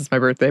sequels because it's my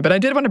birthday, but I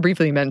did want to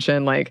briefly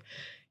mention, like,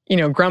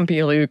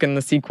 Grumpy Luke in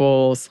the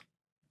sequels.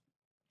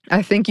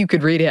 I think you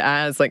could read it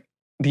as like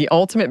the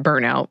ultimate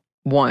burnout,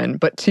 one,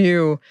 but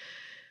two,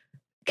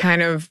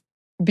 kind of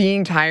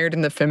being tired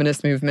in the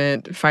feminist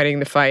movement, fighting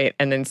the fight,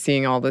 and then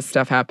seeing all this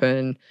stuff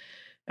happen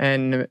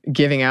and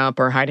giving up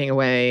or hiding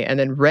away, and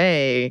then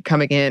Ray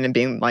coming in and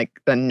being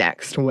like the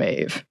next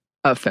wave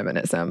of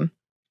feminism.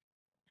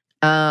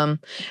 And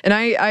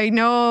I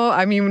know,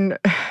 I mean,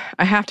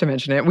 I have to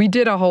mention it. We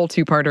did a whole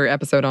 2-parter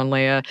episode on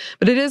Leia,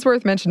 but it is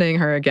worth mentioning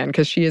her again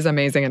because she is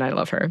amazing and I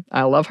love her.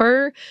 I love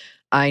her.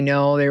 I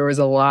know there was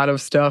a lot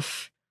of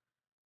stuff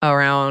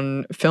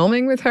around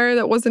filming with her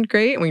that wasn't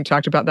great. And we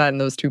talked about that in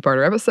those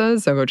 2-parter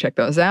episodes, so go check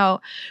those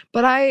out.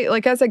 But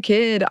as a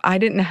kid,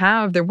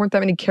 there weren't that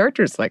many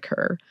characters like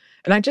her.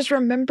 And I just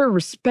remember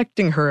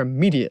respecting her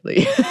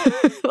immediately.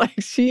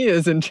 Like, she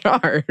is in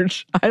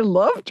charge. I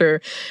loved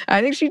her.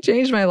 I think she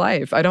changed my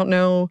life. I don't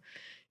know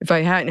if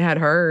I hadn't had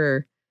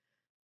her.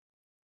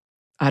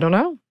 I don't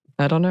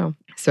know.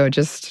 So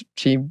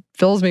she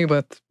fills me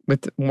with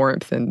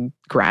warmth and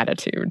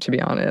gratitude, to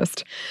be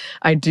honest.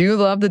 I do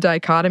love the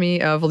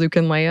dichotomy of Luke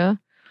and Leia.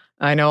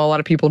 I know a lot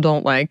of people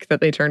don't like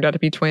that they turned out to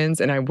be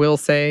twins, and I will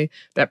say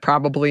that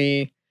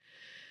probably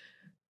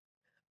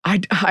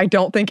I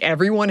don't think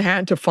everyone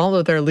had to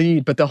follow their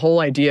lead, but the whole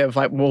idea of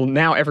like, well,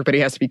 now everybody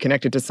has to be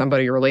connected to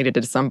somebody or related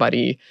to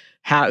somebody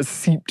has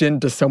seeped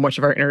into so much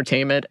of our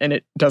entertainment, and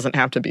it doesn't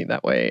have to be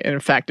that way. And in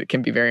fact, it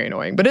can be very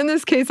annoying. But in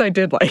this case, I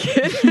did like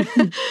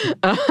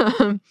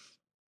it.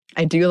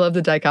 I do love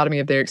the dichotomy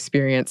of their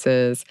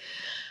experiences.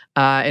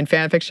 In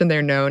fanfiction,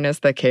 they're known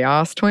as the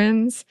Chaos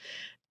Twins,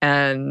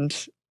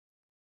 and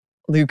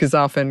Luke is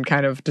often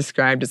kind of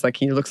described as like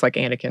he looks like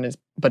Anakin,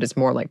 but is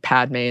more like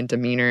Padme in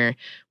demeanor,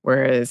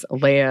 whereas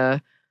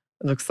Leia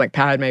looks like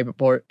Padme,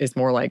 but is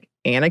more like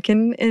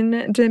Anakin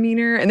in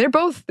demeanor. And they're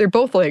both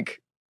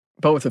like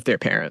both of their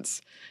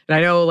parents. And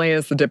I know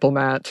Leia's the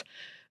diplomat,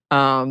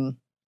 but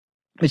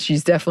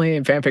she's definitely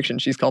in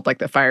fanfiction. She's called like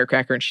the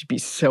firecracker, and she'd be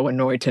so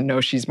annoyed to know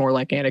she's more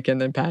like Anakin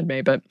than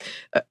Padme. But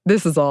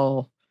this is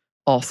all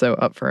also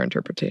up for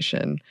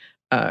interpretation.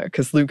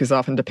 Because Luke is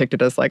often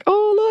depicted as like,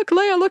 oh, look,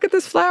 Leia, look at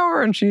this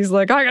flower. And she's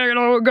like, I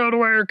gotta go to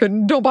work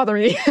and don't bother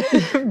me.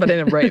 But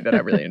in a way that I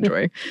really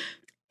enjoy.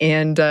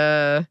 And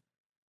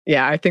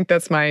yeah, I think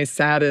that's my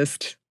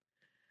saddest.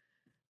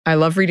 I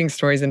love reading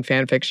stories in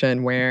fan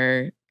fiction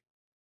where,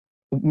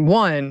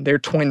 one, they're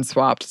twin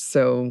swapped.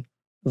 So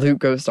Luke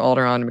goes to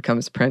Alderaan and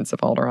becomes Prince of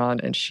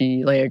Alderaan, and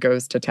Leia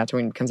goes to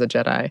Tatooine and becomes a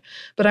Jedi.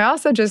 But I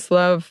also just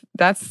love,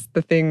 that's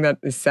the thing that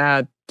is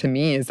sad to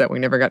me, is that we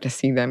never got to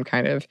see them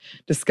kind of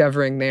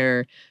discovering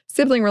their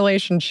sibling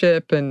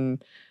relationship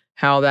and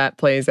how that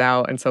plays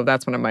out. And so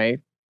that's one of my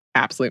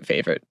absolute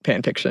favorite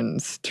fan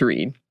fictions to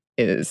read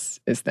is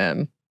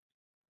them.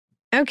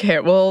 Okay,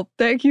 well,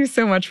 thank you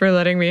so much for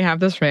letting me have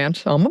this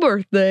rant on my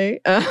birthday.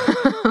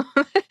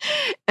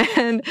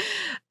 And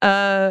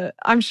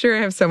I'm sure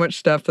I have so much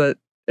stuff that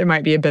it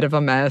might be a bit of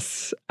a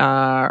mess,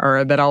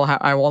 or that I'll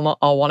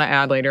want to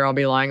add later. I'll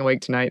be lying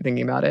awake tonight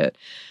thinking about it,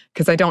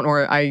 because I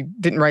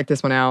didn't write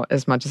this one out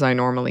as much as I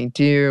normally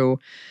do.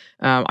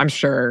 I'm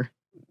sure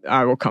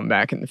I will come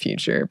back in the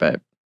future,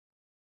 but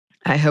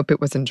I hope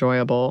it was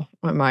enjoyable.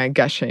 My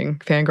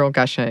fangirl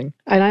gushing.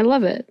 And I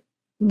love it.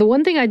 The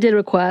one thing I did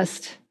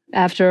request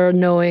after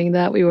knowing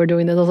that we were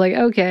doing this, I was like,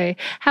 okay,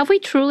 have we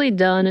truly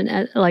done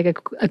a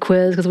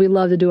quiz? Because we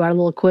love to do our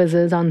little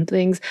quizzes on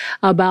things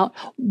about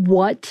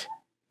what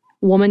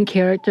woman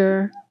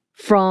character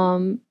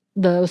from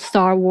the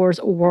Star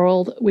Wars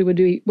world we would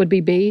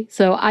be.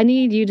 So I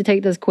need you to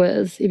take this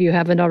quiz if you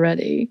haven't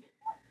already,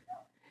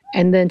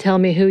 and then tell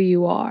me who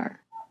you are,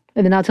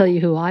 and then I'll tell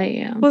you who I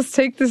am. Let's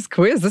take this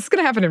quiz. This is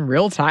going to happen in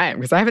real time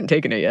because I haven't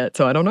taken it yet,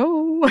 so I don't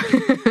know.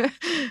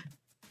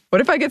 What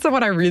if I get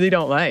someone I really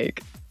don't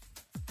like?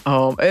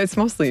 Oh, it's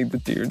mostly the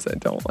dudes I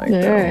don't like.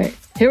 All right,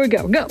 here we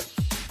go. Go.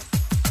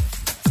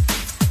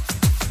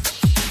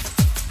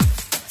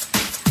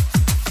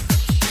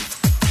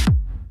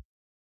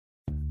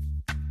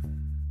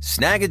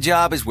 Snag a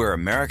Job is where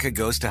America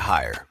goes to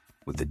hire,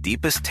 with the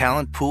deepest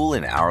talent pool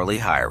in hourly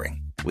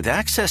hiring. With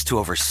access to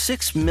over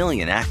 6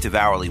 million active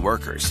hourly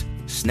workers,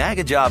 Snag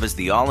a Job is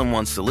the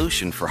all-in-one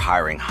solution for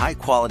hiring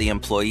high-quality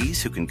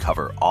employees who can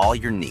cover all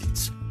your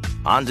needs.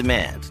 On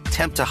demand,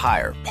 temp to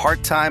hire,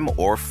 part-time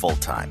or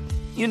full-time.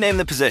 You name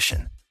the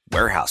position.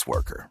 Warehouse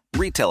worker,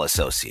 retail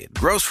associate,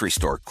 grocery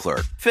store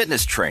clerk,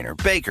 fitness trainer,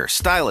 baker,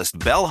 stylist,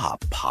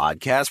 bellhop,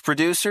 podcast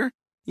producer.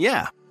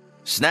 Yeah,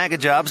 Snag a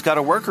Job's got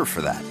a worker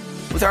for that.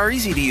 With our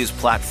easy-to-use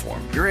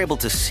platform, you're able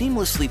to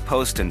seamlessly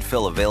post and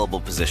fill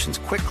available positions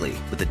quickly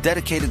with a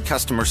dedicated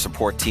customer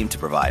support team to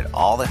provide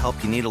all the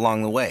help you need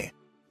along the way.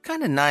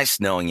 Kind of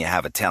nice knowing you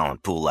have a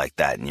talent pool like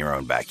that in your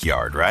own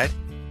backyard, right?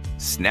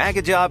 Snag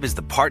a Job is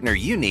the partner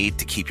you need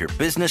to keep your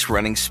business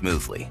running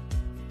smoothly.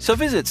 So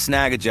visit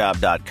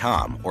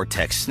snagajob.com or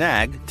text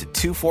snag to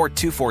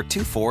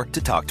 242424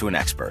 to talk to an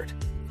expert.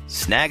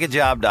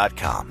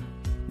 Snagajob.com,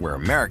 where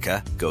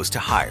America goes to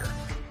hire.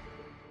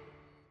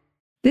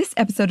 This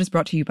episode is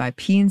brought to you by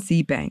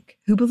PNC Bank,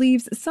 who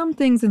believes some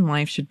things in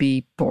life should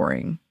be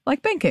boring,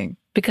 like banking.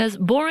 Because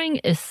boring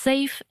is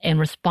safe and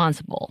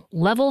responsible,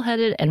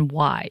 level-headed and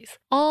wise.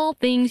 All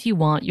things you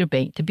want your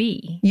bank to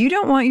be. You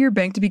don't want your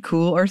bank to be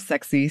cool or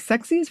sexy.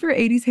 Sexy is for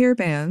 80s hair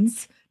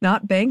bands,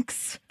 not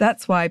banks.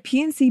 That's why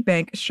PNC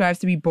Bank strives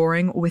to be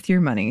boring with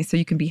your money so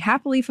you can be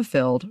happily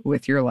fulfilled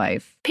with your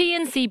life.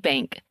 PNC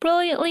Bank,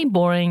 brilliantly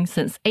boring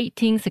since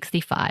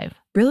 1865.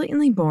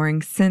 Brilliantly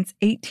Boring Since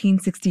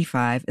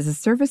 1865 is a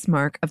service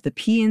mark of the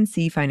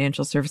PNC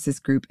Financial Services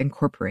Group,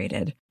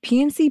 Incorporated.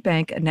 PNC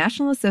Bank, a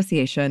National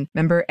Association,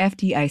 member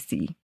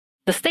FDIC.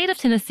 The state of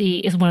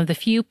Tennessee is one of the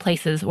few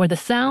places where the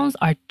sounds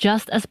are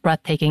just as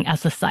breathtaking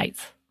as the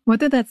sights.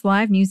 Whether that's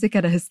live music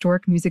at a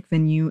historic music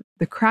venue,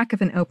 the crack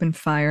of an open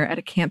fire at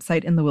a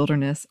campsite in the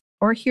wilderness,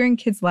 or hearing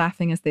kids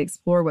laughing as they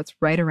explore what's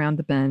right around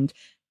the bend,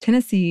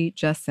 Tennessee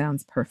just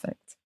sounds perfect.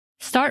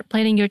 Start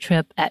planning your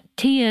trip at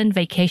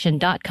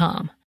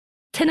tnvacation.com.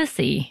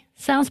 Tennessee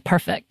sounds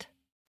perfect.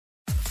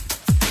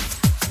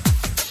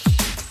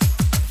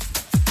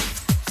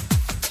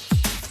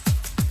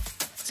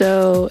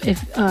 So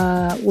if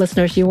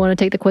listeners, you want to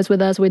take the quiz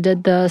with us, we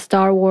did the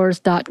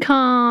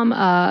StarWars.com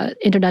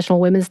International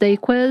Women's Day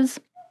quiz.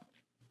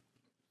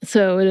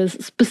 So it is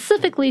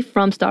specifically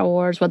from Star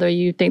Wars, whether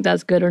you think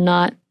that's good or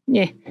not.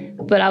 Yeah,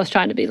 but I was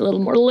trying to be a little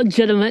more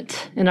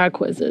legitimate in our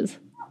quizzes.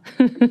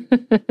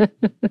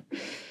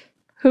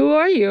 Who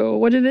are you?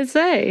 What did it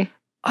say?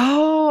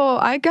 Oh,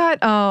 I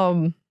got,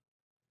 I'm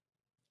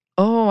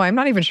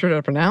not even sure how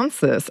to pronounce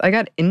this. I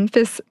got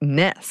Enfys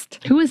Nest.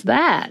 Who is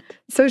that?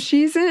 So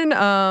she's in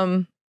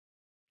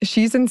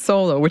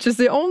Solo, which is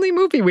the only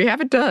movie we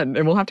haven't done.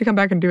 And we'll have to come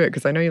back and do it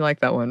because I know you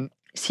like that one.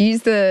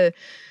 She's at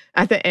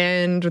the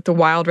end with the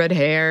wild red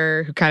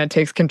hair who kind of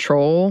takes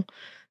control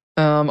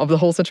of the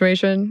whole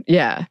situation.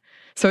 Yeah.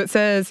 So it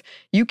says,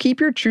 you keep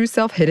your true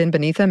self hidden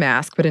beneath a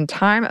mask, but in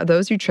time,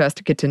 those you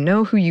trust get to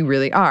know who you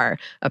really are,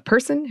 a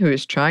person who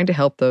is trying to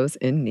help those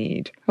in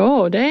need.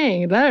 Oh,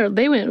 dang.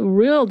 They went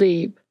real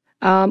deep.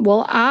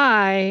 Well,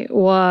 I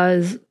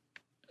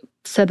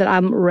said that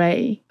I'm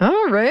Rey.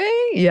 Oh,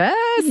 Rey?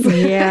 Yes.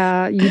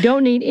 Yeah. You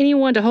don't need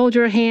anyone to hold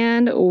your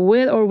hand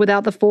with or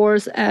without the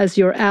Force as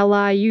your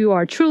ally. You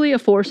are truly a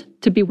force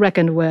to be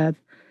reckoned with.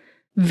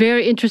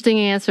 Very interesting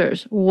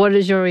answers. What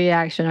is your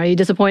reaction? Are you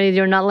disappointed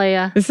you're not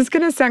Leia? This is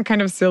going to sound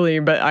kind of silly,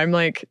 but I'm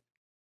like,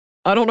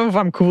 I don't know if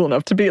I'm cool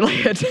enough to be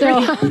Leia, to be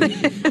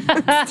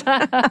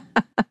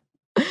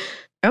honest.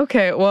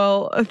 Okay,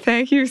 well,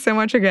 thank you so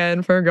much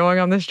again for going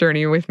on this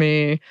journey with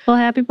me. Well,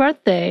 happy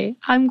birthday.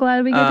 I'm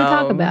glad we get to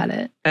talk about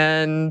it.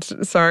 And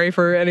sorry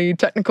for any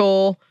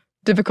technical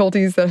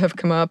difficulties that have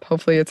come up.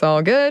 Hopefully it's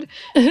all good.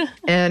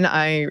 And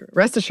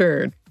rest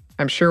assured,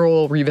 I'm sure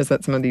we'll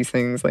revisit some of these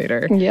things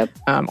later. Yep.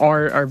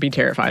 Or be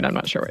terrified. I'm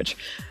not sure which.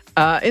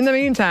 In the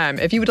meantime,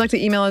 if you would like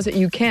to email us,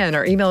 you can.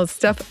 Our email is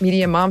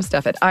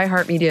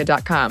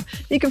stuffmediamomstuff@iheartmedia.com.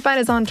 You can find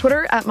us on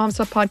Twitter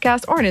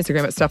 @momstuffpodcast or on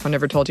Instagram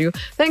 @stuffInevertoldYou.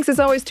 Thanks as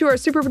always to our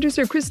super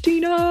producer,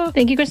 Christina.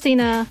 Thank you,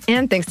 Christina.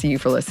 And thanks to you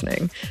for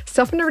listening.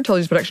 Stuff I Never Told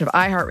You is a production of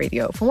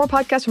iHeartRadio. For more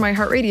podcasts from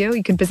iHeartRadio,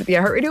 you can visit the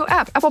iHeartRadio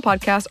app, Apple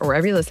Podcasts, or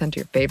wherever you listen to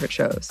your favorite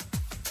shows.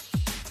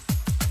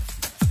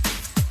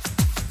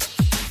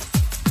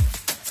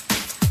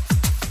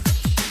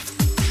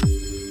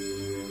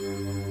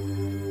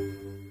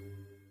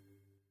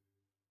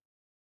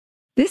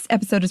 This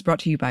episode is brought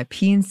to you by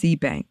PNC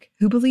Bank,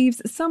 who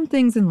believes some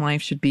things in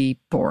life should be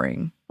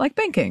boring, like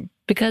banking.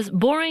 Because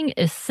boring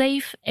is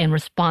safe and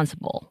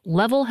responsible,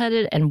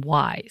 level-headed and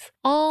wise.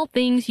 All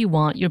things you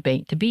want your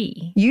bank to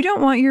be. You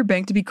don't want your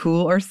bank to be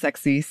cool or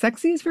sexy.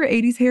 Sexy is for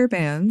 80s hair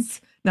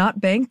bands,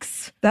 not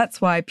banks. That's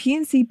why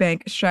PNC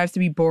Bank strives to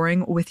be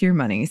boring with your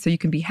money so you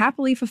can be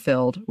happily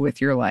fulfilled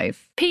with your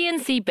life.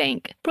 PNC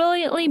Bank,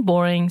 brilliantly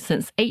boring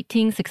since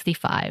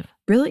 1865.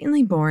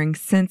 Brilliantly Boring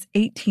Since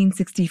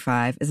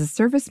 1865 is a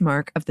service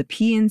mark of the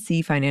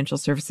PNC Financial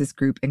Services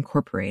Group,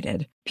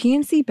 Incorporated.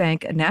 PNC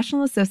Bank, a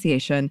National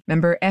Association,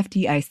 member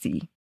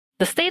FDIC.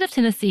 The state of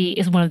Tennessee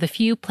is one of the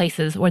few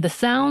places where the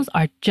sounds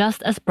are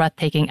just as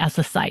breathtaking as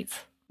the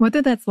sights.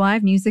 Whether that's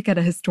live music at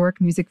a historic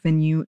music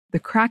venue, the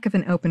crack of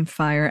an open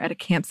fire at a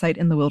campsite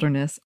in the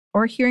wilderness,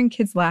 or hearing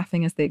kids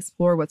laughing as they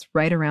explore what's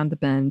right around the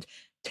bend,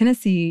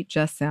 Tennessee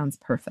just sounds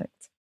perfect.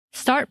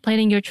 Start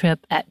planning your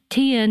trip at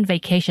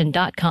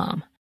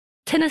tnvacation.com.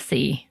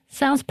 Tennessee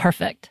sounds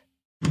perfect.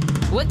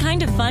 What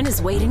kind of fun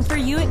is waiting for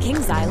you at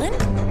Kings Island?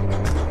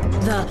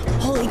 The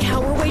holy cow,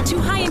 we're way too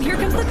high and here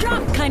comes the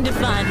drop kind of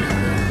fun.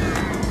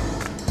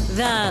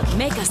 The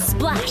make a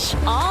splash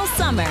all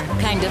summer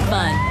kind of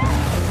fun.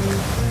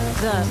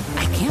 The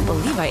I can't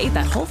believe I ate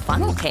that whole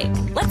funnel cake.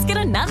 Let's get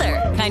another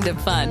kind of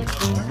fun.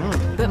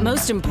 But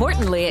most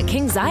importantly, at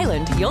Kings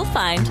Island, you'll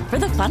find for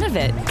the fun of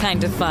it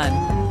kind of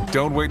fun.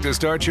 Don't wait to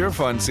start your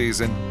fun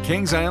season.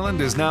 Kings Island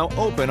is now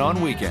open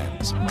on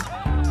weekends.